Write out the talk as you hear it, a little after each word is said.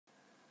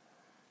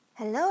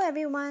Hello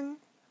everyone,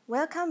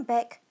 welcome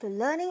back to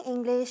Learning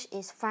English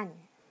is Fun.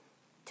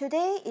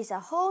 Today is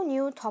a whole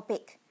new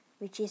topic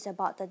which is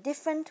about the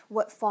different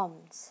word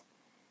forms.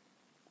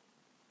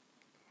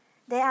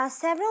 There are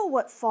several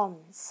word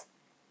forms.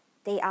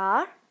 They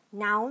are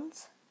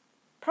nouns,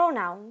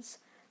 pronouns,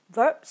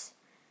 verbs,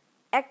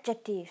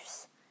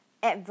 adjectives,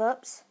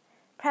 adverbs,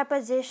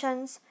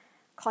 prepositions,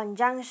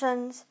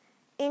 conjunctions,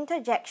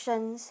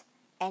 interjections,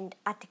 and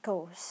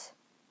articles.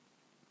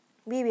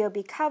 We will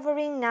be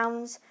covering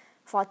nouns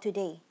for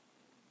today.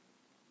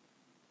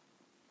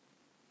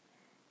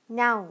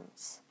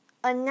 Nouns.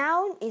 A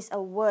noun is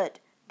a word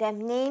that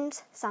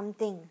names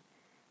something,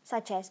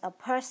 such as a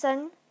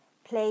person,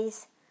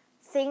 place,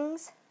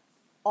 things,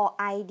 or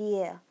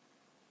idea.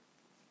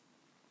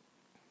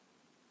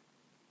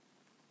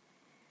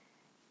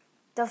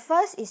 The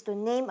first is to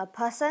name a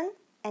person,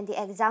 and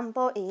the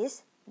example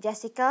is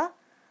Jessica,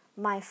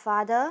 my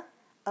father,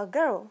 a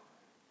girl.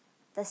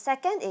 The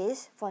second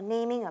is for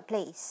naming a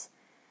place.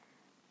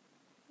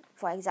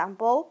 For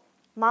example,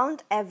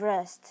 Mount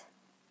Everest,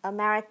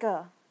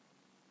 America,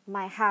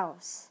 my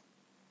house.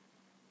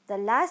 The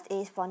last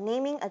is for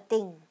naming a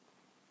thing,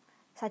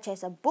 such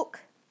as a book,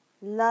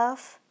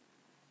 love,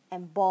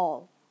 and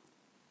ball.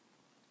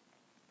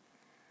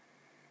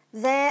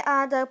 There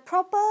are the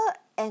proper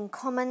and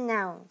common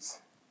nouns.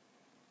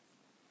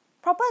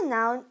 Proper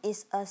noun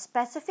is a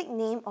specific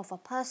name of a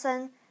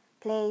person,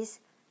 place,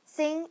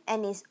 thing,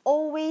 and is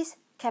always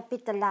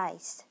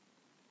capitalized.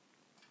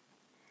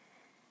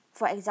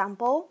 For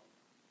example,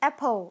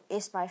 Apple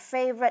is my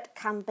favorite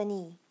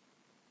company.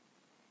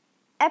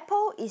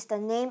 Apple is the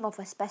name of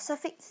a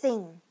specific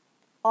thing,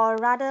 or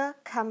rather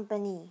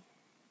company.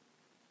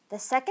 The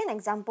second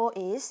example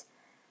is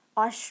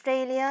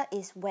Australia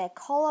is where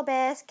koala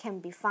bears can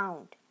be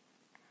found.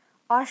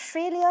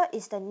 Australia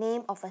is the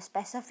name of a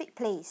specific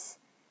place,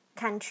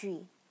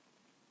 country.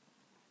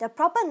 The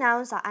proper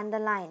nouns are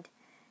underlined,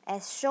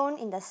 as shown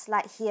in the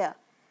slide here,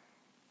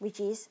 which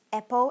is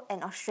Apple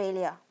and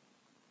Australia.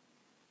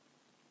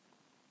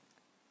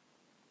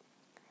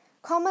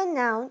 Common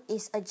noun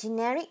is a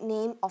generic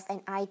name of an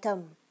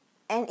item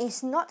and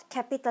is not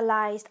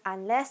capitalized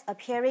unless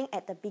appearing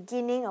at the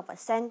beginning of a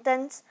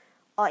sentence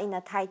or in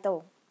a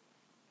title.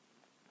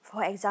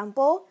 For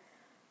example,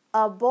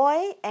 a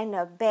boy and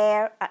a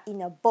bear are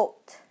in a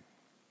boat.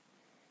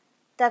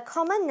 The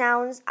common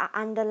nouns are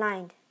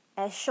underlined,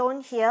 as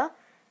shown here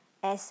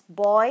as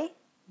boy,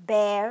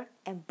 bear,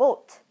 and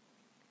boat.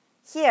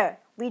 Here,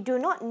 we do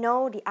not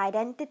know the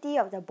identity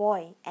of the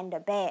boy and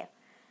the bear,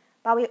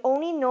 but we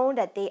only know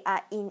that they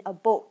are in a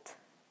boat.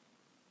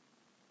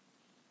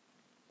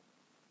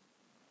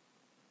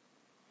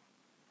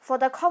 For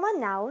the common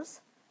nouns,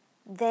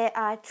 there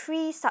are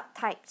three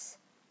subtypes.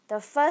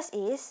 The first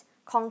is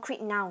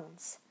concrete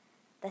nouns.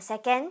 The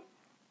second,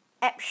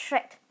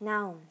 abstract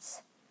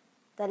nouns.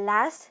 The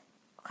last,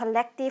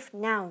 collective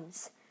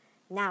nouns.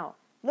 Now,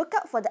 look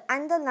out for the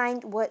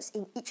underlined words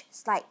in each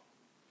slide.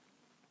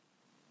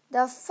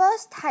 The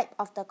first type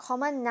of the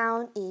common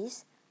noun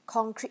is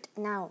concrete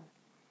noun.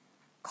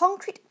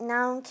 Concrete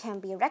noun can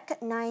be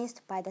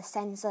recognized by the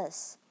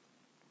senses,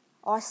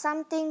 or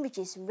something which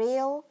is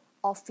real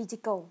or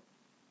physical.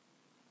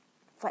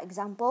 For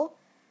example,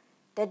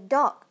 the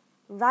dog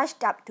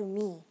rushed up to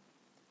me.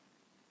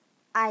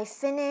 I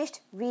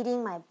finished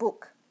reading my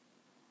book.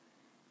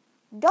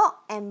 Dog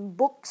and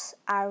books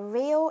are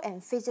real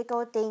and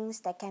physical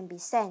things that can be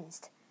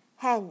sensed.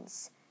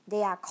 Hence,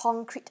 they are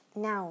concrete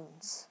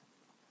nouns.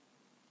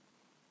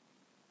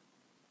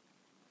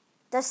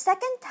 The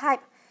second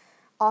type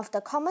of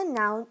the common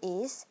noun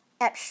is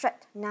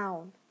abstract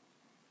noun.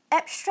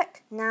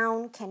 Abstract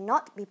noun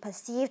cannot be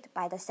perceived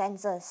by the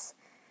senses.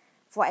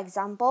 For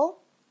example,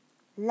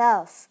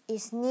 love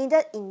is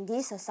needed in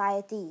this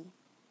society.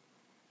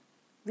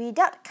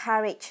 Without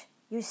courage,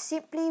 you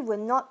simply will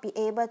not be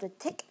able to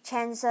take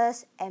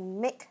chances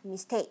and make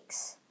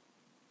mistakes.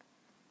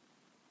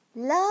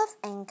 Love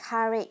and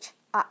courage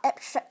are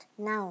abstract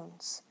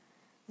nouns.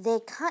 They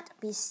can't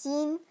be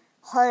seen,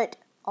 heard,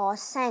 or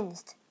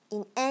sensed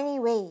in any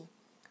way,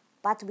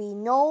 but we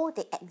know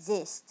they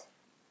exist.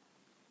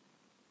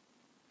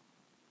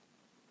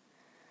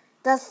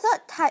 The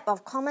third type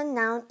of common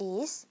noun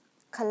is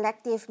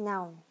collective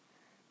noun.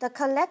 The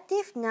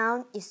collective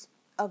noun is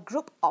a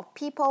group of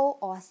people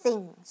or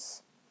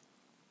things.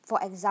 For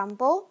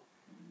example,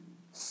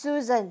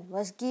 Susan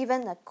was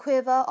given a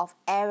quiver of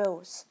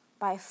arrows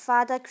by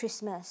Father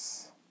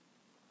Christmas.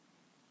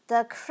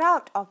 The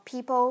crowd of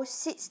people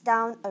sits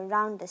down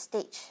around the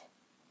stage.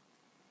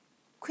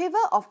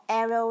 Quiver of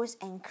arrows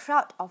and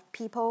crowd of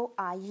people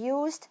are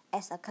used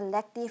as a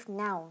collective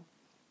noun.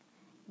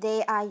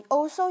 They are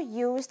also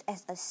used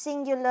as a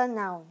singular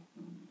noun.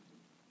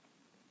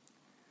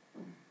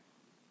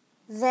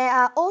 There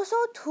are also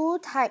two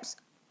types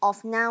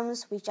of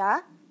nouns which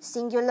are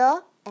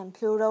singular and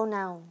plural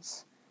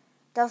nouns.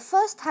 The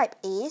first type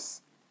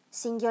is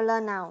singular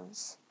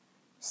nouns.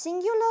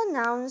 Singular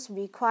nouns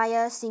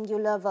require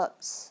singular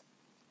verbs.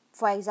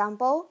 For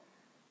example,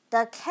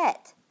 the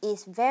cat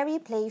is very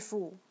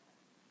playful.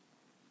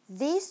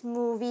 This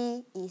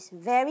movie is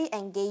very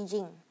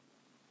engaging.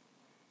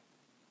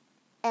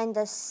 And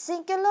the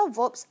singular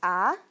verbs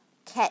are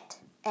cat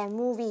and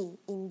movie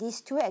in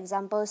these two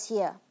examples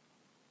here.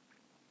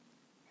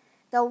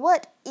 The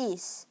word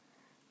is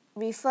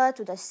refer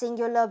to the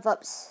singular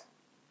verbs.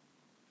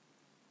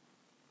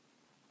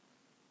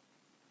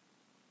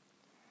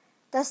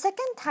 The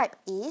second type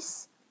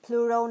is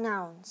plural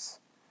nouns.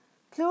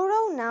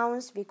 Plural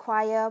nouns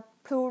require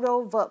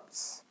plural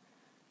verbs.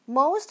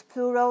 Most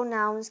plural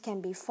nouns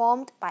can be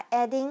formed by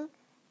adding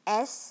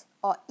s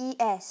or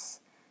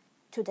es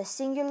to the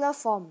singular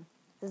form,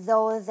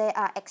 though there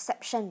are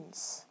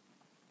exceptions.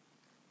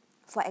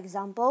 For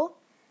example,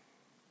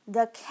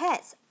 the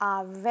cats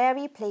are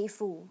very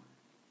playful.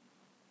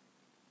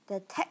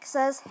 The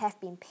taxes have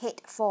been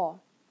paid for.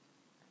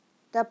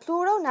 The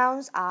plural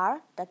nouns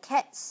are the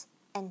cats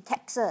and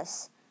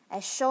taxes,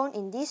 as shown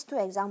in these two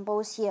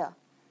examples here.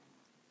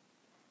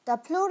 The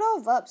plural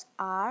verbs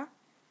are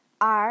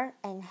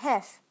and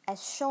have,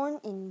 as shown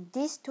in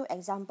these two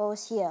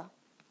examples here.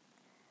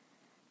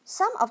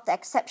 Some of the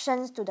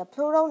exceptions to the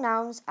plural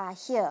nouns are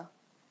here.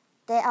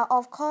 There are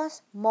of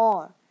course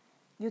more.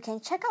 You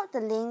can check out the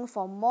link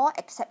for more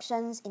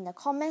exceptions in the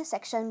comment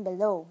section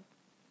below.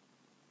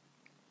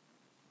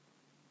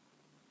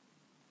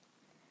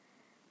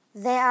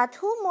 There are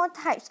two more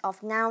types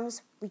of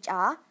nouns which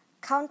are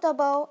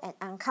countable and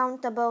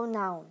uncountable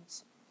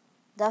nouns.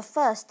 The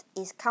first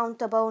is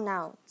countable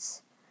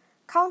nouns.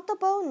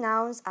 Countable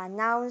nouns are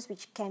nouns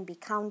which can be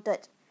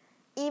counted,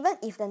 even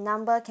if the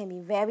number can be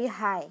very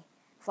high.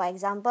 For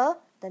example,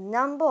 the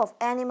number of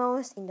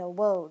animals in the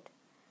world.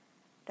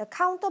 The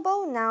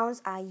countable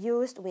nouns are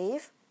used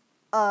with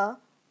a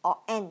or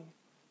an,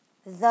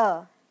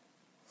 the,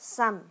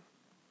 some,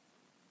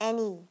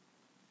 any,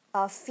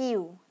 a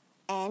few,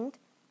 and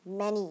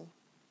many.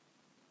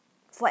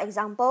 For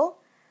example,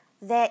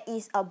 there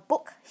is a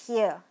book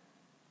here.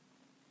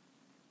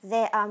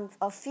 There are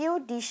a few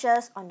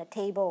dishes on the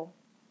table.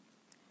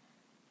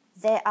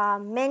 There are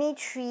many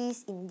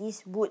trees in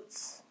these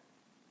woods.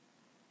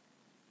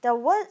 The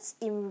words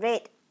in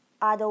red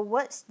are the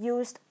words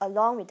used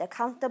along with the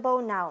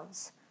countable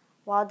nouns,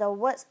 while the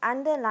words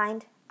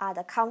underlined are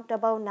the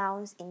countable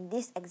nouns in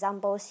these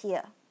examples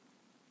here.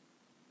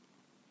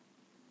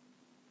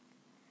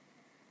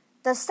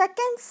 The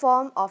second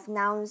form of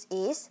nouns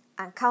is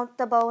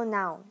uncountable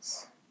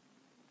nouns.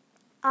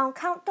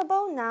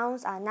 Uncountable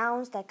nouns are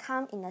nouns that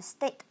come in a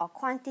state or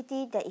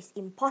quantity that is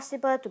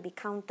impossible to be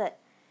counted.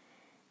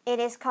 It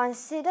is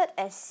considered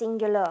as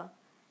singular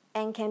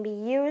and can be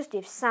used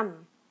with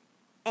some,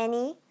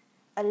 any,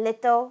 a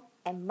little,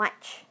 and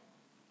much.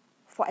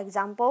 For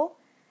example,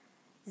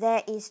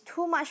 there is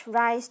too much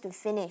rice to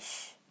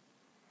finish.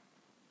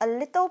 A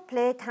little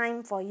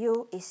playtime for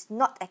you is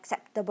not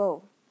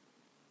acceptable.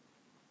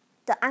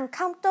 The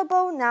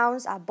uncountable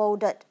nouns are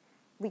bolded,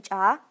 which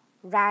are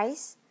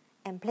rice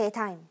and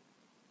playtime.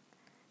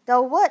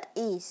 The word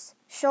is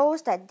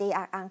shows that they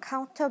are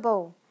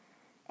uncountable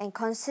and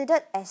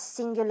considered as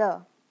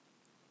singular.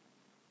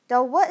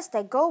 The words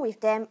that go with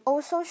them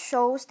also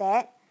shows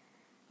that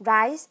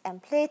rice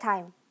and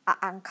playtime are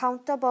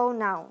uncountable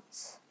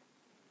nouns.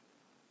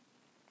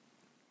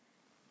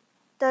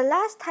 The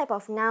last type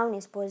of noun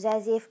is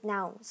possessive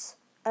nouns,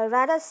 a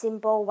rather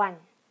simple one.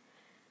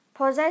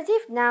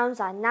 Possessive nouns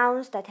are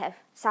nouns that have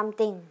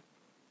something.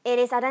 It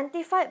is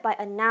identified by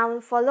a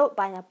noun followed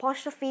by an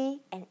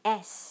apostrophe and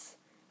s.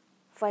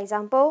 For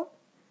example,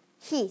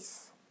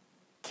 his,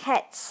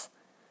 cats,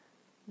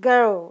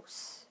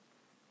 girls.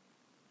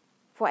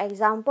 For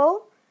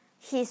example,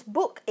 his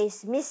book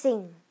is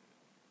missing.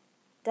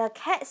 The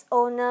cat's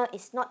owner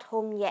is not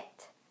home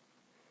yet.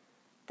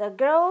 The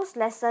girl's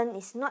lesson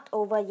is not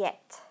over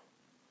yet.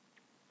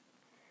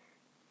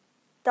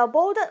 The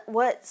bolded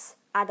words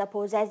are the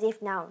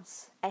possessive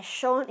nouns, as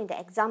shown in the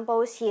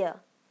examples here.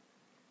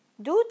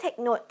 Do take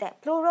note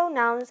that plural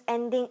nouns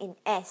ending in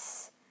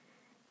s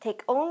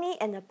take only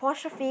an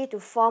apostrophe to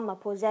form a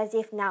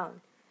possessive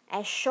noun,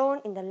 as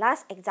shown in the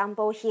last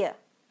example here.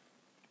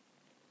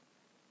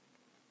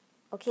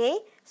 Okay,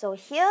 so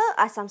here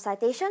are some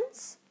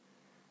citations.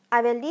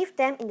 I will leave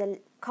them in the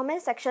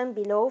comment section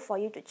below for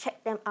you to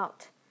check them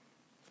out.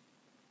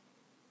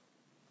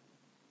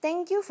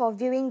 Thank you for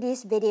viewing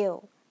this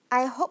video.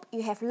 I hope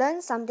you have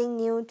learned something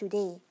new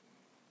today.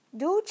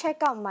 Do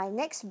check out my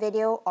next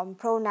video on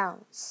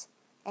pronouns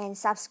and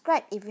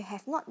subscribe if you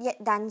have not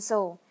yet done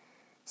so.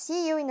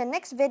 See you in the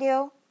next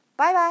video.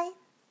 Bye bye.